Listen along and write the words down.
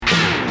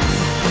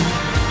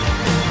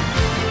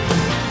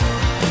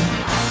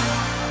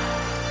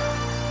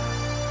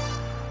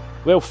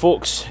Well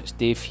folks, it's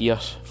Dave here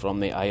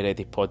from the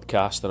iReady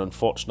podcast, and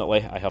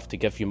unfortunately I have to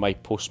give you my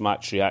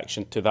post-match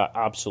reaction to that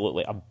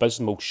absolutely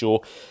abysmal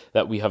show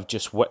that we have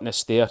just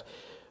witnessed there.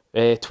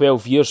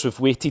 12 years we've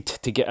waited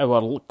to get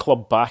our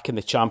club back in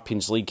the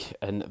Champions League,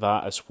 and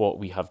that is what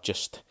we have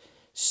just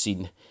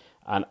seen.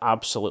 An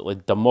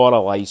absolutely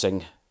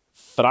demoralising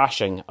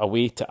thrashing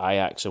away to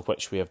Ajax, of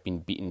which we have been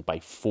beaten by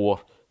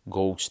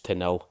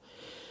 4-0.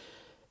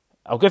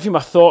 I'll give you my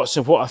thoughts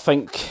on what I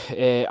think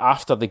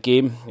after the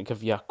game. I'll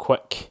give you a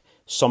quick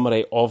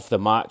summary of the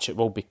match. It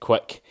will be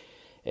quick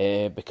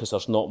because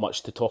there's not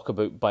much to talk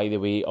about, by the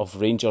way,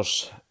 of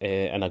Rangers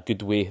in a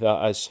good way,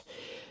 that is.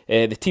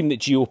 The team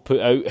that Gio put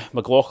out: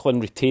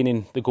 McLaughlin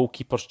retaining the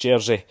goalkeeper's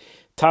jersey,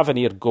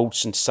 Tavernier,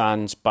 Goldson,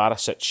 Sands,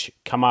 Barisic,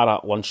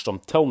 Kamara,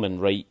 Lundstrom, Tillman,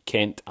 Wright,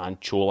 Kent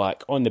and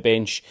Čolak. On the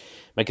bench,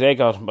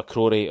 McGregor,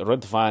 McCrory,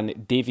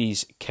 Rudvan,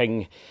 Davies,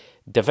 King,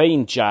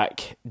 Devine,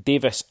 Jack,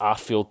 Davis,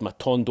 Arfield,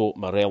 Matondo,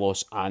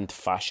 Morelos and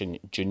Fashion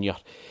Jr.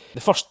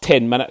 The first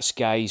 10 minutes,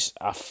 guys,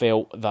 I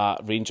felt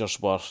that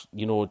Rangers were,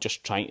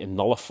 just trying to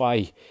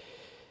nullify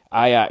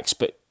Ajax,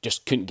 but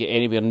just couldn't get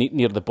anywhere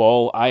near the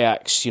ball.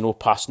 Ajax,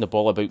 passing the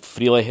ball about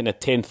freely. In the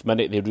 10th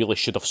minute, they really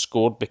should have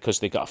scored because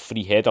they got a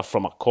free header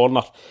from a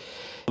corner.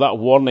 That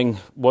warning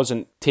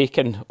wasn't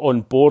taken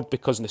on board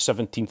because in the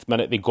 17th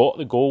minute, they got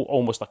the goal,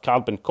 almost a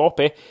carbon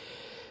copy,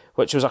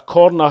 which was a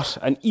corner,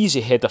 an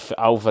easy header for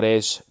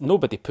Alvarez.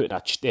 Nobody putting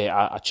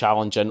a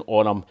challenge in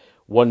on him.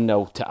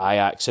 1-0 to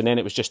Ajax, and then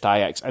it was just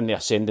Ajax in the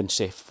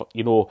ascendancy,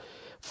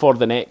 for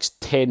the next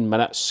 10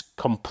 minutes,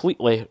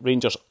 completely.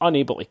 Rangers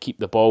unable to keep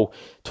the ball.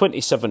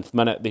 27th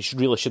minute, they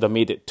really should have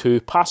made it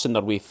 2, passing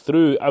their way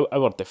through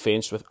our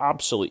defence with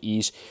absolute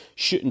ease,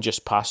 shooting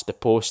just past the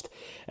post.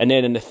 And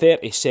then in the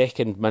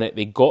 32nd minute,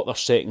 they got their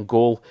second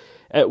goal.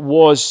 It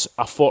was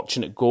a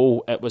fortunate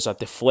goal. It was a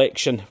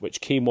deflection which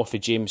came off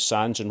of James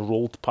Sands and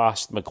rolled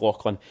past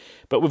McLaughlin.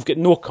 But we've got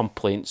no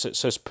complaints.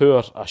 It's as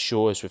poor a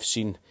show as we've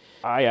seen.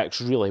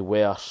 Ajax really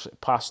were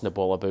passing the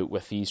ball about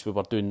with ease. We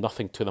were doing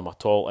nothing to them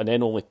at all. And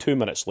then only 2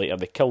 minutes later,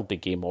 they killed the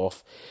game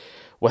off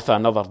with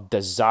another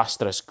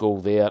disastrous goal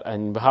there.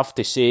 And we have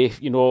to say,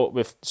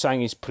 we've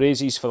sang his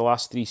praises for the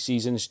last 3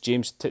 seasons.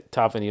 James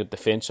Tavernier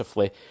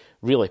defensively,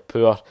 really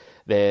poor.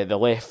 The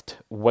left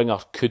winger,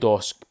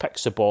 Kudos,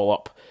 picks the ball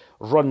up,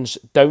 runs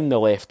down the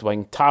left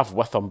wing, Tav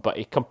with him, but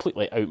he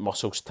completely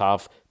outmuscles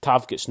Tav.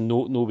 Tav gets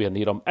nowhere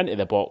near him, into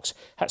the box,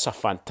 hits a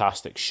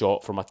fantastic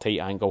shot from a tight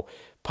angle,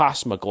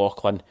 past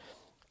McLaughlin.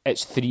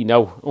 It's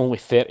 3-0, only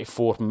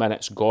 34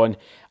 minutes gone,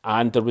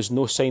 and there was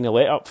no sign of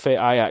let-up for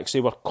Ajax.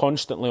 They were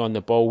constantly on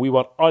the ball. We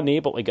were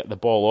unable to get the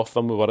ball off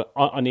them. We were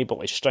unable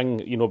to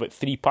string, about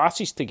 3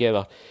 passes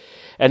together.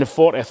 In the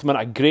 40th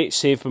minute, a great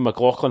save by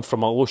McLaughlin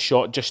from a low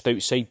shot just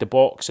outside the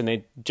box, and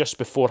then just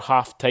before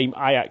half-time,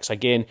 Ajax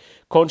again,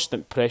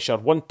 constant pressure,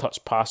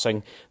 one-touch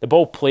passing, the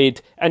ball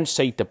played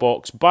inside the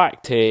box,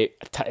 back to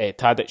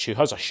Tadic, who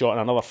has a shot,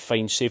 and another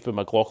fine save by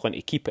McLaughlin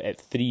to keep it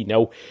at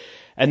 3-0.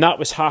 And that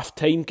was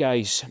half-time,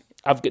 guys.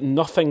 I've got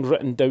nothing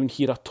written down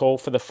here at all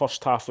for the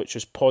first half which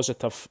was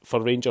positive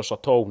for Rangers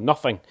at all.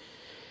 Nothing.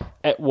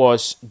 It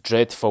was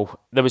dreadful.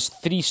 There was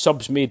 3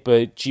 subs made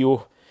by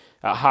Gio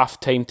at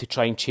half-time to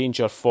try and change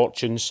our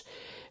fortunes.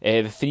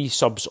 The 3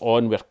 subs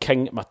on were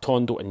King,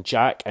 Matondo and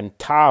Jack, and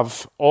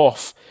Tav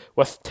off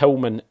with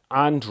Tillman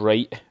and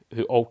Wright,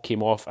 who all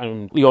came off,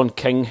 and Leon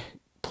King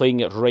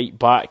playing it right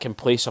back in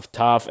place of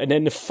Tav. And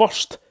then the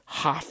first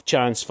half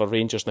chance for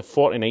Rangers in the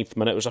 49th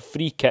minute was a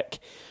free kick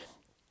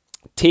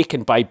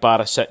taken by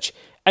Barisic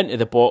into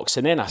the box,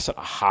 and then a sort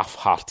of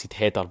half-hearted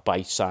header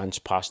by Sands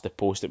past the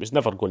post. It was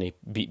never going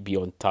to be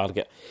on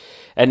target.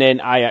 And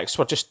then Ajax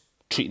were just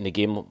treating the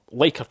game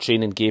like a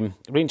training game.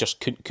 Rangers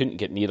couldn't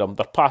get near them.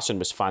 Their passing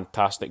was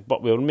fantastic,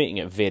 but we were making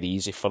it very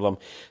easy for them.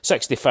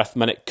 65th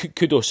minute,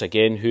 Kudos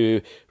again,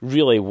 who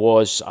really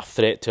was a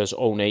threat to us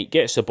all night,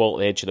 gets the ball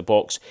at the edge of the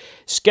box,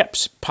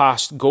 skips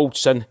past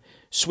Goldson,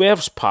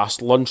 swerves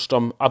past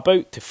Lundstrom,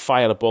 about to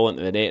fire a ball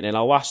into the net, and then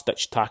a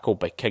last-ditch tackle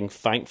by King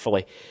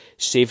thankfully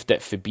saved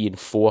it for being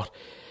 4.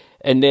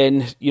 And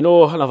then,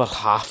 another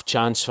half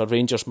chance for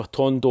Rangers.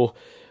 Matondo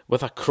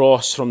with a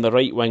cross from the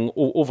right wing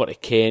over to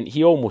Kent.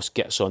 He almost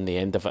gets on the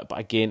end of it, but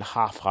again,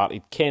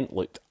 half-hearted. Kent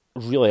looked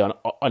really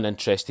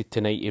uninterested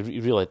tonight. He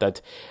really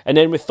did. And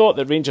then we thought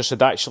that Rangers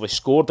had actually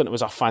scored, and it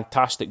was a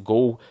fantastic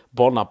goal.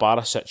 Borna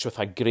Barisic with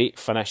a great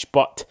finish,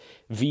 but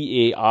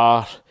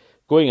VAR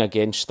going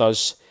against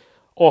us.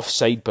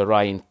 Offside by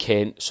Ryan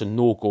Kent, so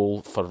no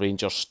goal for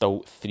Rangers,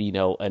 still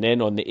 3-0. And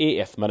then on the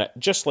 80th minute,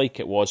 just like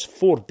it was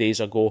 4 days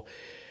ago,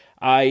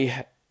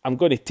 I'm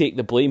going to take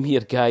the blame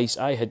here, guys.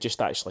 I had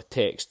just actually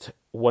texted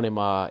one of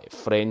my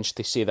friends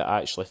to say that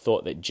I actually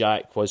thought that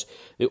Jack was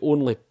the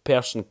only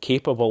person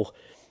capable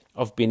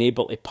of being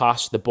able to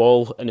pass the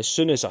ball. And as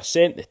soon as I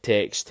sent the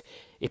text,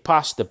 he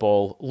passed the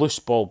ball, loose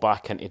ball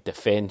back into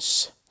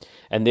defence.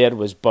 And there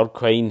was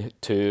Bergwijn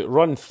to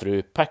run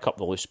through, pick up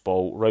the loose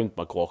ball, round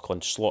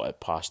McLaughlin, slot it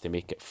past to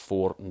make it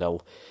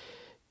 4-0.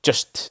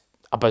 Just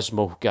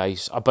abysmal,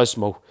 guys,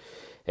 abysmal.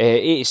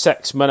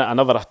 86th minute,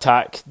 another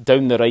attack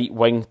down the right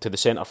wing to the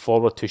centre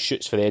forward who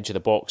shoots for the edge of the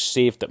box,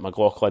 saved at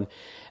McLaughlin.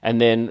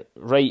 And then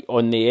right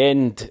on the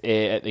end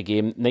at the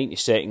game,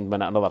 92nd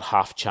minute, another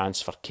half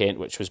chance for Kent,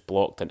 which was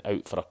blocked and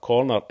out for a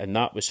corner, and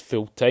that was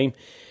full time.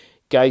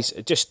 Guys,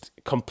 just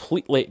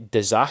completely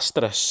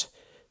disastrous,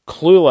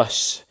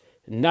 clueless,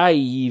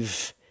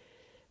 naive.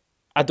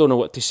 I don't know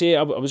what to say.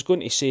 I was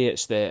going to say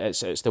it's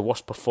the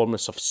worst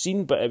performance I've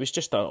seen, but it was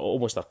just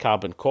almost a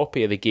carbon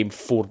copy of the game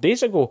 4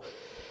 days ago.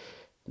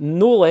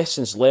 No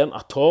lessons learnt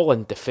at all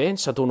in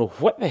defence. I don't know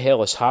what the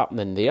hell is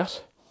happening there.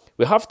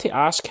 We have to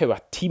ask how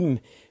a team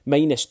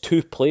minus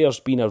 2 players,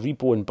 being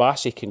Aribo and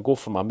Bassey, can go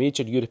from a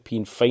major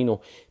European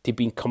final to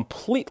being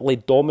completely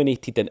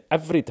dominated in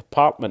every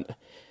department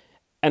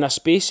in a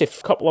space of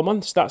a couple of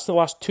months. That's the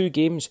last 2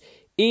 games.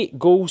 8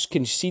 goals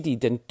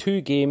conceded in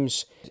 2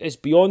 games. It's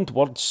beyond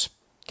words,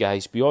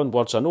 guys, beyond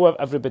words. I know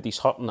everybody's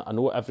hurting. I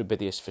know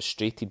everybody is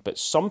frustrated, but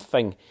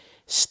something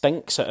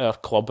stinks at our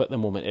club at the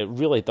moment. It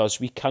really does.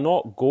 We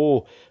cannot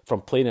go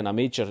from playing in a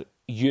major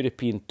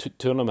European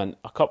tournament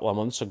a couple of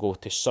months ago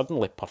to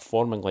suddenly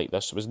performing like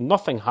this. There was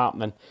nothing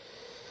happening.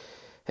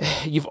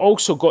 You've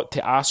also got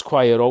to ask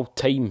why our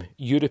all-time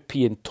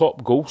European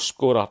top goal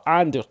scorer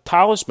and our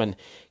talisman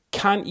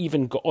can't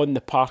even get on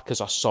the park as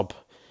a sub.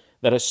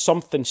 There is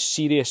something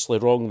seriously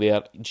wrong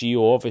there.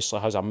 Gio obviously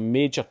has a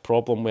major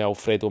problem with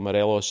Alfredo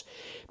Morelos,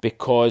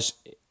 because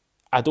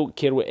I don't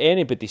care what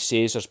anybody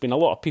says. There's been a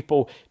lot of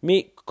people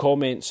make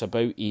comments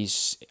about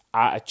his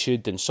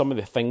attitude and some of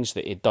the things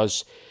that he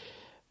does.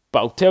 But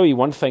I'll tell you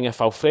one thing,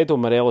 if Alfredo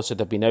Morelos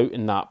had been out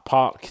in that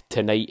park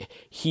tonight,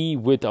 he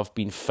would have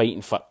been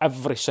fighting for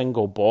every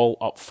single ball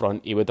up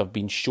front. He would have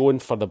been showing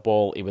for the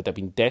ball. He would have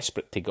been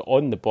desperate to get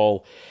on the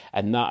ball.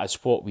 And that is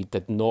what we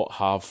did not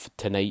have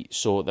tonight.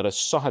 So there is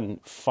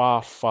something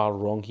far, far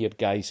wrong here,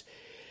 guys.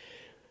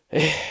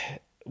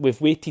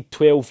 We've waited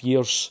 12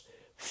 years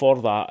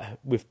for that.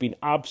 We've been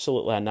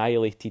absolutely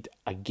annihilated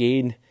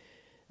again.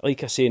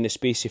 Like I say, in the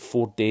space of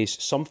 4 days,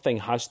 something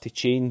has to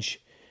change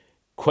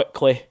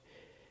quickly.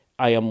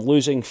 I am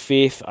losing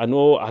faith. I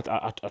know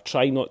I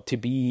try not to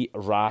be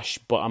rash,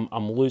 but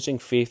I'm losing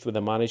faith with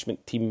the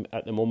management team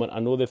at the moment. I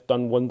know they've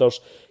done wonders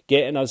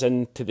getting us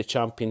into the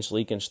Champions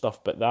League and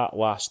stuff, but the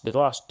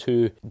last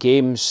 2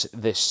 games,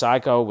 the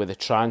saga with the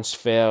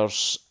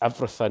transfers,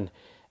 everything,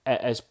 it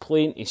is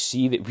plain to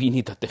see that we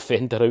need a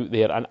defender out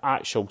there, an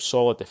actual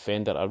solid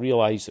defender. I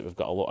realise that we've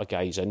got a lot of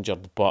guys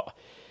injured, but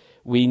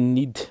we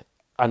need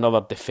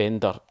another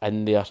defender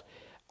in there.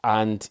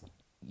 And,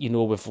 you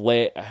know, we've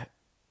let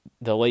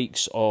the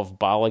likes of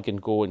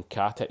Balogun go and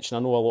Katic, and I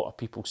know a lot of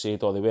people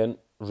said, they weren't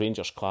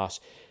Rangers class.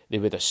 They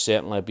would have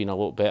certainly been a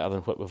lot better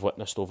than what we've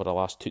witnessed over the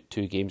last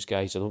two games,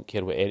 guys. I don't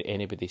care what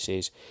anybody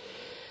says.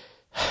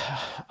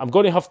 I'm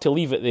going to have to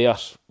leave it there.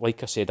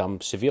 Like I said, I'm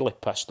severely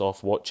pissed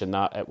off watching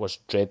that. It was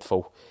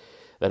dreadful.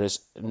 There's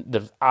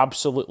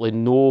absolutely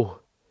no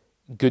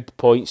good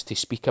points to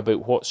speak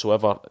about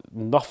whatsoever.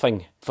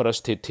 Nothing for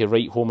us to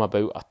write home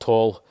about at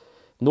all.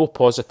 No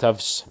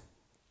positives.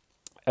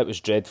 It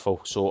was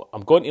dreadful. So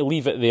I'm going to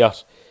leave it there.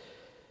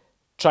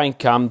 Try and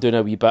calm down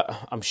a wee bit.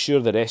 I'm sure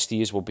the rest of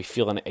you will be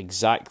feeling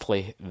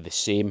exactly the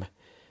same.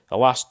 The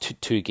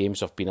last two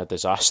games have been a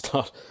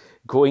disaster.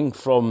 Going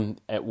from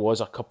it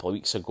was a couple of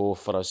weeks ago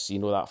for us,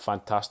 that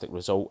fantastic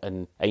result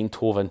in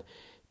Eindhoven,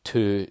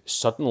 to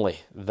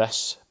suddenly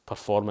this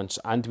performance.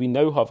 And we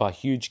now have a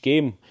huge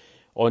game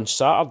on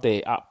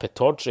Saturday at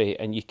Pittodrie,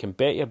 and you can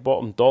bet your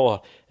bottom dollar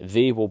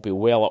they will be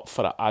well up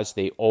for it, as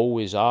they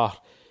always are.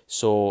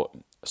 So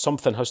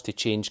something has to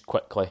change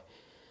quickly.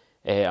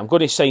 I'm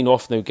going to sign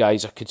off now,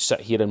 guys. I could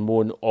sit here and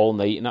moan all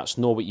night, and that's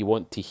not what you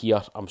want to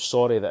hear. I'm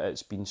sorry that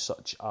it's been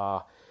such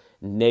a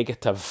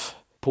negative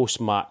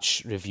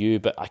post-match review,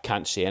 but I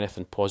can't say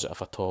anything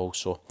positive at all.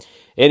 So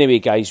anyway,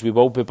 guys, we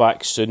will be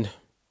back soon.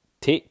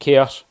 Take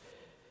care.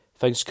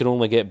 Things can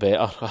only get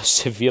better. I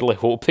severely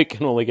hope it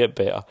can only get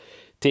better.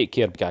 Take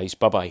care, guys.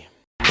 Bye-bye.